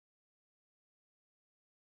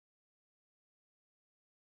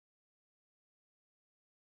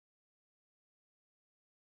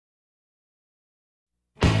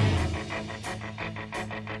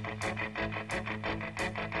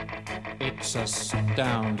It's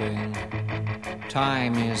astounding.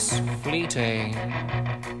 Time is fleeting.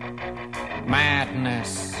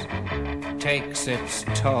 Madness takes its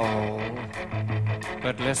toll.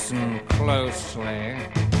 But listen closely.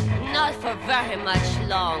 Not for very much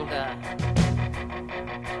longer.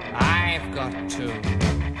 I've got to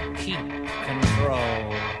keep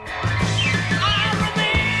control. I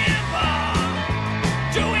remember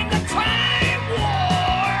doing the time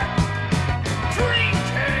war,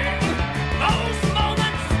 drinking those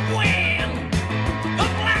moments when the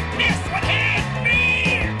blackness would hit me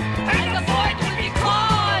and the void would be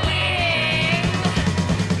calling.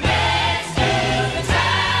 Let's do the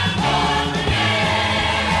time war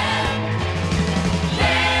again.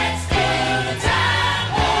 Let's do the time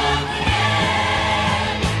war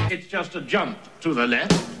again. It's just a jump to the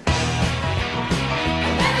left.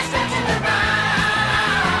 And a step to the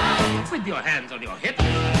right. With your hands on your hips.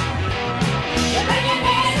 You bring your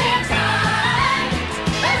knees in tight.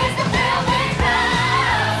 Release the velvet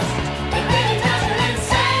crust. You bring it down to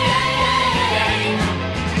insane.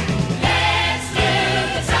 Let's do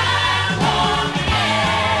the time war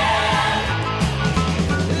again.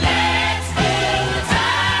 Let's do the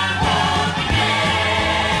time war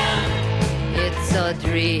again. It's so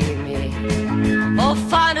dreamy. Oh,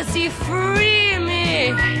 fantasy, free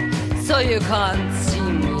me. So you can't see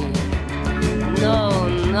me. No,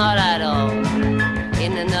 not at all.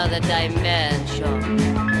 In another dimension.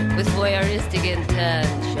 With voyeuristic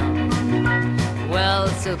intention. Well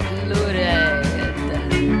secluded.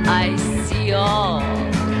 I see all.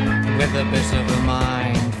 With a bit of a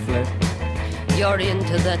mind flip. You're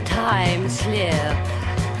into the time slip.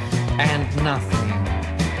 And nothing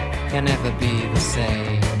can ever be the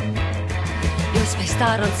same. You're spaced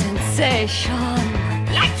out on sensation.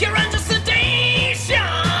 Like you're under sedation.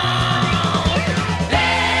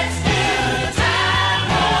 Let's do the time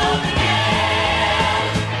war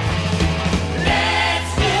again.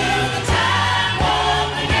 Let's do the time war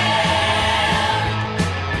again.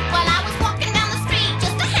 Well, I was walking down the street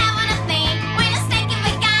just a having a thing when a stinky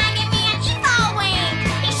big guy gave me an evil wink.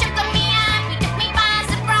 He shook me up, he took me by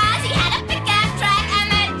surprise. He had a pickup truck and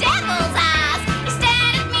the devil's eyes. He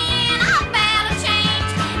stared at me and I felt a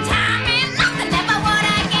change. Time and nothing never would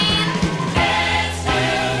again. Let's do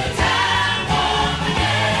the time war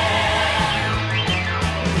again.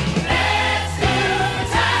 Let's do the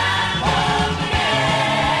time war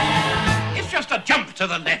again. It's just a jump to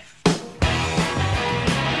the left. And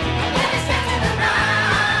a step to the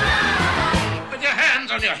right. With your hands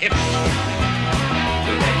on your hips.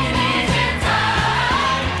 You bring your knees in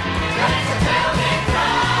tight. Release the velvet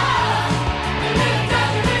crust. You bring it down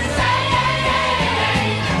to insane.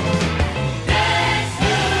 Let's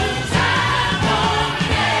do the time war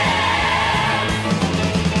again.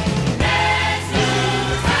 Let's do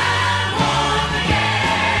the time war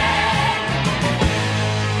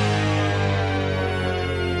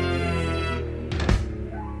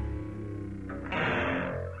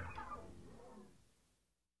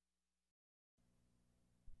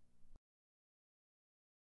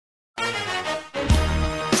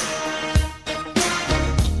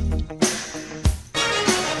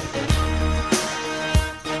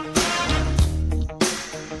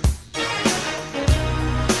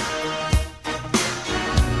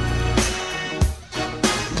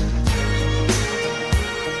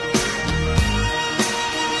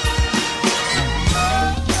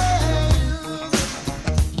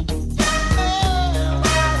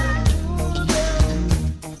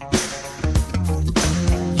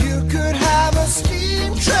You could have a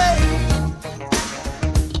steam train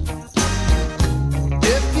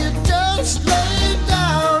if you just lay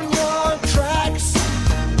down your tracks.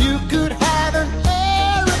 You could have an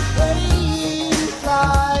airplane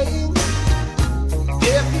flying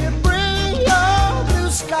if you bring your blue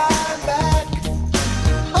sky back.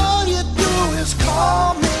 All you do is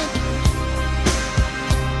call me.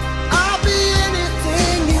 I'll be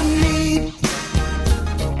anything you need.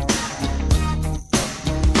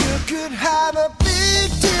 You could have a big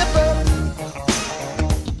tipper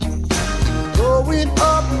going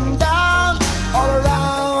up and down all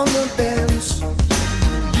around the bends.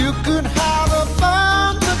 You could have a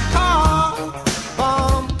bumper car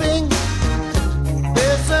bumping.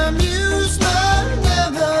 This amusement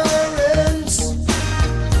never ends.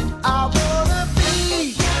 I wanna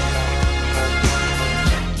be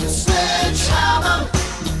the sledgehammer.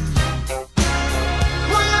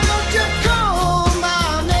 Why don't you call my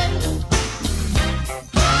name?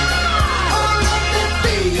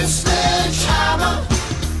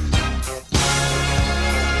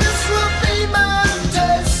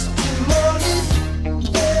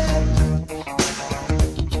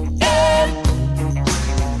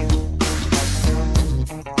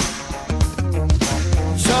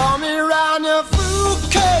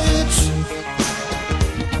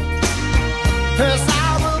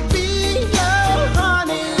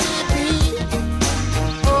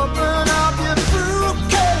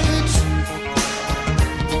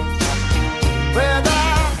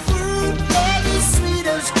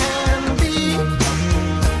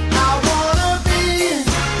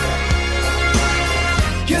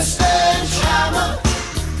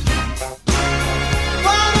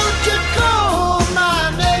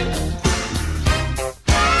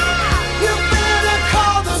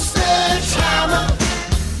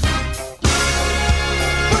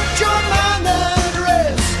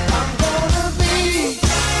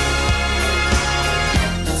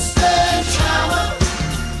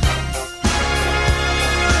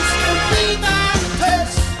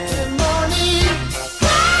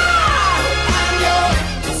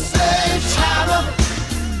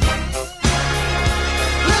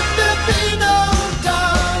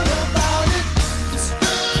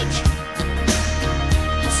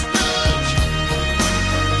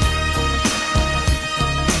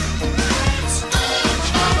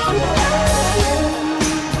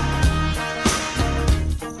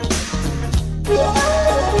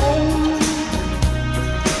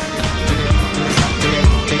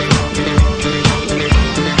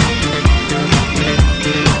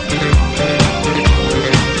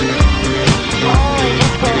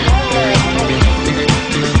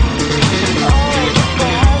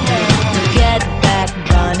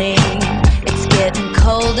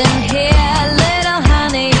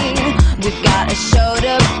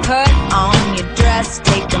 just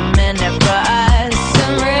take a minute for us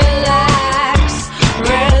and relax,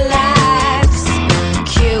 relax.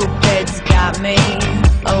 Cupid's got me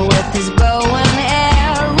with his bow and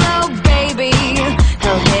arrow, baby.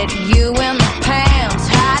 He'll hit you in the pants,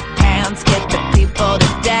 hot pants, get the people to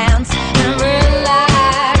dance and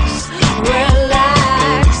relax,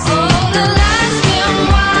 relax. Oh, the lights dim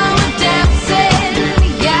while we're dancing.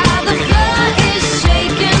 Yeah, the floor is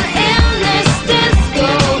shaking in this disco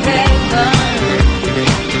heaven.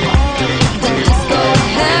 The disco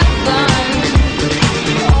heaven.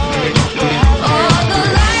 Oh, the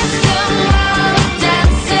lights dim while we're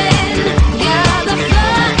dancing. Yeah, the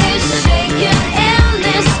floor is shaking in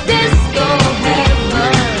this disco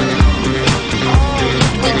heaven.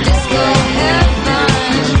 The disco heaven.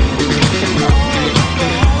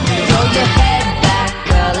 Throw your head back,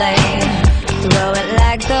 girlie. Throw it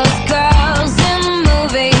like those girls in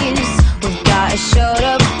movies. We've got a show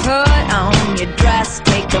to put on. Your dress,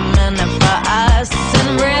 take a minute for us and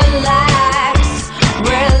relax,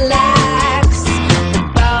 relax. The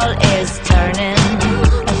ball is turning,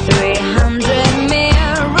 300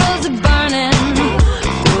 mirrors burning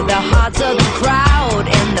through the hearts of the